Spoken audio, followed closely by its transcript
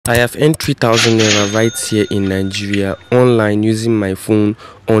I have earned 3,000 naira right here in Nigeria online using my phone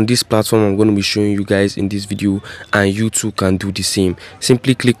on this platform I'm going to be showing you guys in this video, and you too can do the same.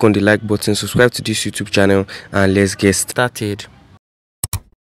 Simply click on the like button, subscribe to this YouTube channel, and let's get started.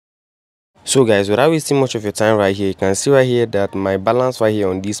 So guys, without wasting much of your time right here, you can see right here that my balance right here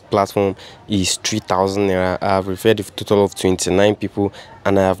on this platform is 3,000 naira. I have referred a total of 29 people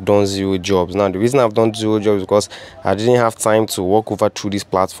and I have done 0 jobs. Now the reason I've done 0 jobs is because I didn't have time to walk over through this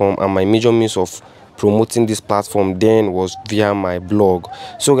platform, and my major means of promoting this platform then was via my blog.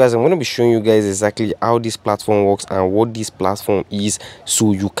 So guys, I'm going to be showing you guys exactly how this platform works and what this platform is,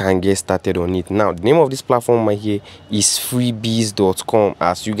 so you can get started on it. Now the name of this platform right here is freebyz.com,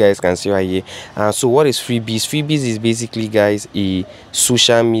 as you guys can see right here. And so what is Freebyz? Freebyz is basically, guys, a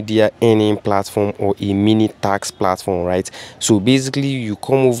social media earning platform or a mini tax platform, right? So basically you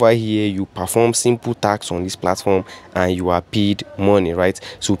come over here, you perform simple tasks on this platform and you are paid money, right?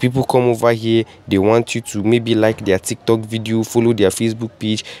 So people come over here, they want you to maybe like their TikTok video, follow their Facebook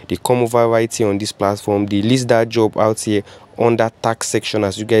page, they come over right here on this platform, they list that job out here on that tax section,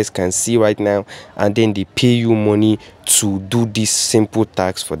 as you guys can see right now, and then they pay you money to do this simple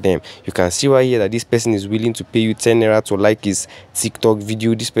tax for them. You can see right here that this person is willing to pay you 10 naira to like his TikTok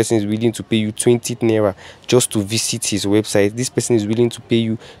video. This person is willing to pay you 20 naira just to visit his website. This person is willing to pay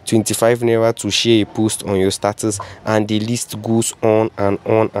you 25 naira to share a post on your status, and the list goes on and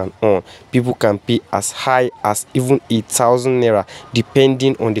on and on. People can pay as high as even 8,000 naira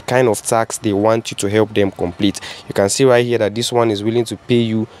depending on the kind of tax they want you to help them complete. You can see right here that this one is willing to pay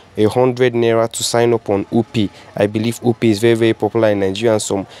you 100 naira to sign up on OP. I believe OP is very popular in Nigeria and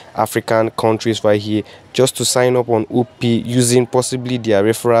some African countries right here, just to sign up on OP using possibly their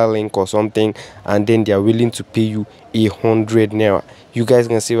referral link or something, and then they are willing to pay you 100 naira. You guys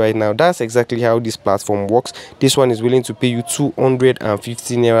can see right now that's exactly how this platform works. This one is willing to pay you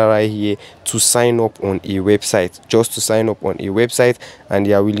 250 naira right here to sign up on a website, just to sign up on a website, and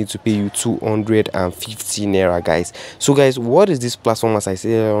they are willing to pay you 250 naira, guys. So guys, what is this platform? As I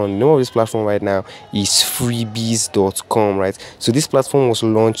said, on the name of this platform right now is freebyz.com, right? So this platform was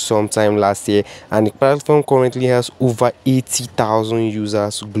launched sometime last year, and the platform currently has over 80,000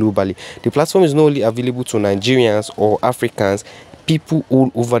 users globally. The platform is not only available to Nigerians or Africans, people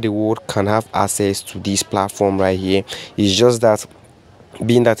all over the world can have access to this platform right here. It's just that,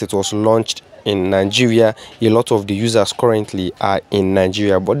 being that it was launched in Nigeria, a lot of the users currently are in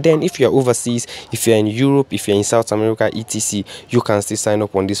Nigeria. But then if you're overseas, if you're in Europe, if you're in South America, etc., you can still sign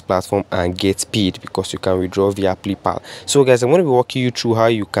up on this platform and get paid, because you can withdraw via PayPal. So guys, I'm going to be walking you through how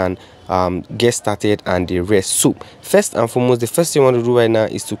you can get started and the rest. So first and foremost, the first thing you want to do right now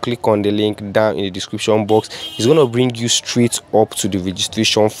is to click on the link down in the description box. It's going to bring you straight up to the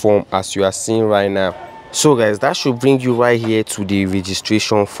registration form, as you are seeing right now. So guys, that should bring you right here to the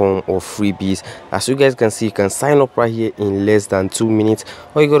registration form of Freebyz. As you guys can see, you can sign up right here in less than 2 minutes.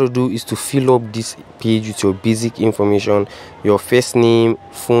 All you got to do is to fill up this page with your basic information: your first name,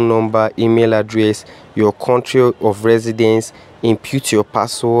 phone number, email address, your country of residence, input your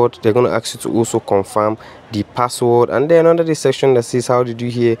password. They're going to ask you to also confirm the password, and then under the section that says how did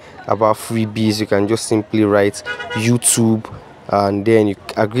you hear about Freebyz, you can just simply write YouTube, and then you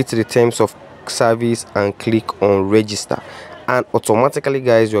agree to the terms of service and click on register, and automatically,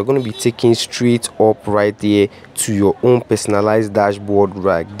 guys, you are going to be taken straight up right there to your own personalized dashboard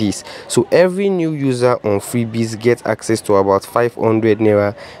like this. So every new user on Freebyz gets access to about 500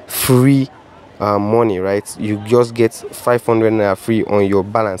 naira free money, right? You just get 500 naira free on your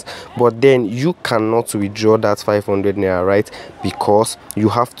balance, but then you cannot withdraw that 500 naira, right? Because you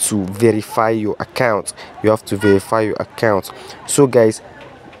have to verify your account. So guys,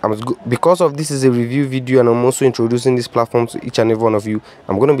 because of this is a review video and I'm also introducing this platform to each and every one of you,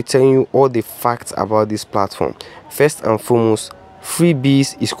 I'm going to be telling you all the facts about this platform. First and foremost,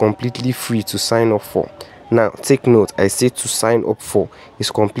 Freebyz is completely free to sign up for. Now take note, I say to sign up for.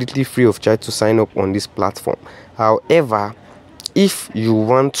 It's completely free of charge to sign up on this platform. However, if you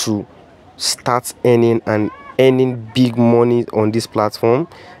want to start earning big money on this platform,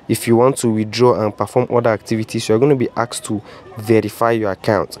 if you want to withdraw and perform other activities, you're going to be asked to verify your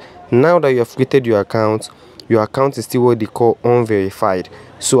account. Now that you have created your account is still what they call unverified.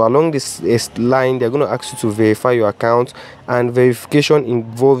 So along this line, they're going to ask you to verify your account, and verification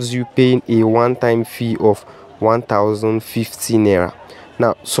involves you paying a one-time fee of 1,050 naira.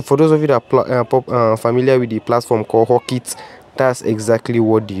 Now, so for those of you that are familiar with the platform called Hawkit, that's exactly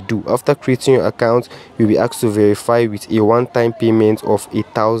what they do. After creating your account, you'll be asked to verify with a one-time payment of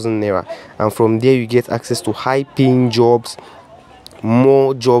 1,000 naira, and from there you get access to high-paying jobs.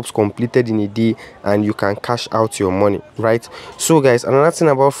 more jobs completed in a day, and you can cash out your money, right? So guys, another thing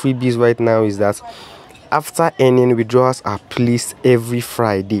about Freebyz right now is that after earning, withdrawals are placed every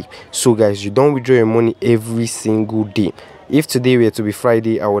Friday. So guys, you don't withdraw your money every single day. If today were to be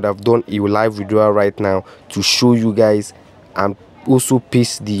Friday, I would have done a live withdrawal right now to show you guys, and also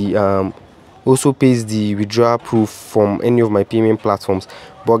paste the withdrawal proof from any of my payment platforms.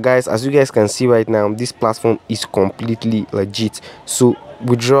 But guys, as you guys can see right now, this platform is completely legit. So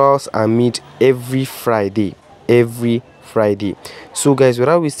withdrawals are made every Friday. So guys,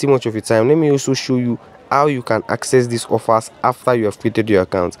 without wasting much of your time, let me also show you how you can access these offers after you have created your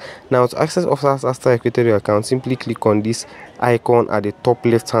account. Now, to access offers after you created your account, simply click on this icon at the top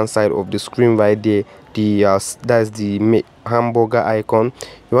left hand side of the screen right there. That's the hamburger icon.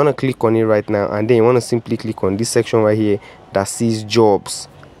 You want to click on it right now, and then you want to simply click on this section right here that says jobs,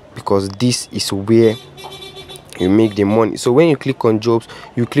 because this is where you make the money. So when you click on jobs,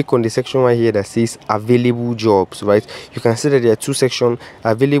 you click on the section right here that says available jobs, right? You can see that there are two sections: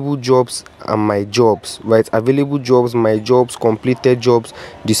 available jobs and my jobs, right? Available jobs, my jobs, completed jobs,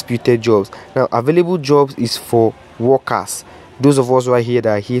 disputed jobs. Now, available jobs is for workers, those of us right here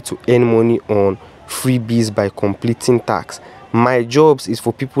that are here to earn money on Freebyz by completing tasks. My jobs is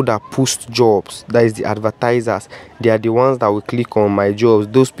for people that post jobs, that is the advertisers. They are the ones that will click on my jobs.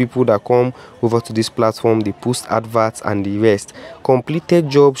 Those people that come over to this platform, they post adverts and the rest. Completed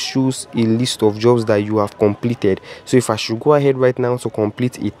jobs shows a list of jobs that you have completed. So if I should go ahead right now to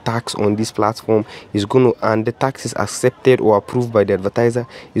complete a task on this platform, and the task is accepted or approved by the advertiser,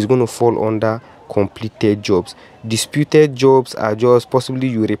 is going to fall under completed jobs. Disputed jobs are just possibly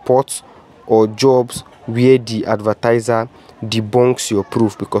you report, or jobs where the advertiser debunks your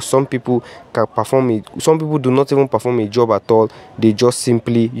proof, because some people can perform some people do not even perform a job at all. They just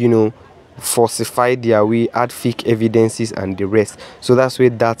simply, falsify their way, add fake evidences and the rest. So that's where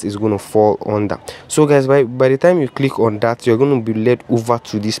that is going to fall under. So guys, by the time you click on that, you're going to be led over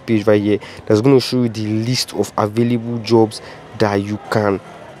to this page right here that's going to show you the list of available jobs that you can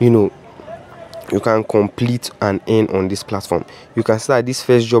complete and earn on this platform. You can see that this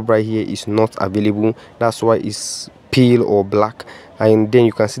first job right here is not available. That's why it's pale or black. And then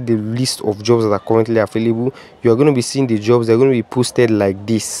you can see the list of jobs that are currently available. You are going to be seeing the jobs. They're going to be posted like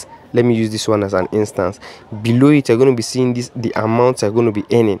this. Let me use this one as an instance. Below it, you're going to be seeing the amounts you're going to be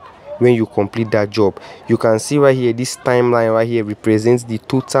earning when you complete that job. You can see right here, this timeline right here represents the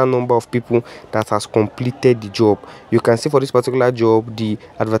total number of people that has completed the job. You can see for this particular job, the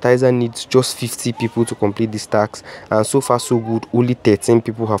advertiser needs just 50 people to complete this task, and so far so good, only 13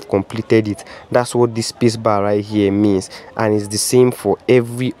 people have completed it. That's what this space bar right here means, and it's the same for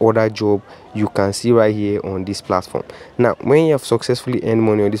every other job you can see right here on this platform. Now, when you have successfully earned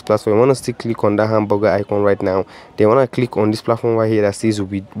money on this platform, you want to still click on that hamburger icon right now. Then you want to click on this platform right here that says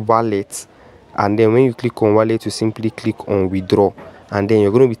with wallet, and then when you click on wallet, you simply click on withdraw, and then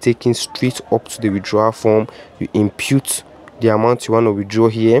you're going to be taken straight up to the withdrawal form. You input the amount you want to withdraw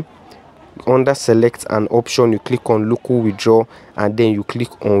here. Under select an option, you click on local withdraw, and then you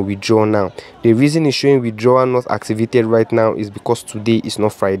click on withdraw now. The reason it's showing withdrawal not activated right now is because today is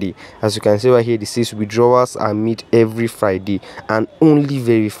not Friday. As you can see right here, it says withdrawals are made every Friday and only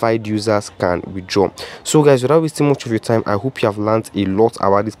verified users can withdraw. So guys, without wasting much of your time, I hope you have learned a lot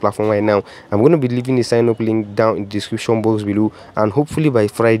about this platform right now. I'm going to be leaving the sign up link down in the description box below, and hopefully by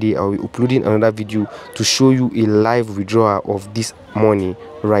Friday I'll be uploading another video to show you a live withdrawal of this money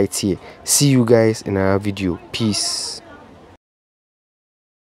right here. See you guys in another video. Peace.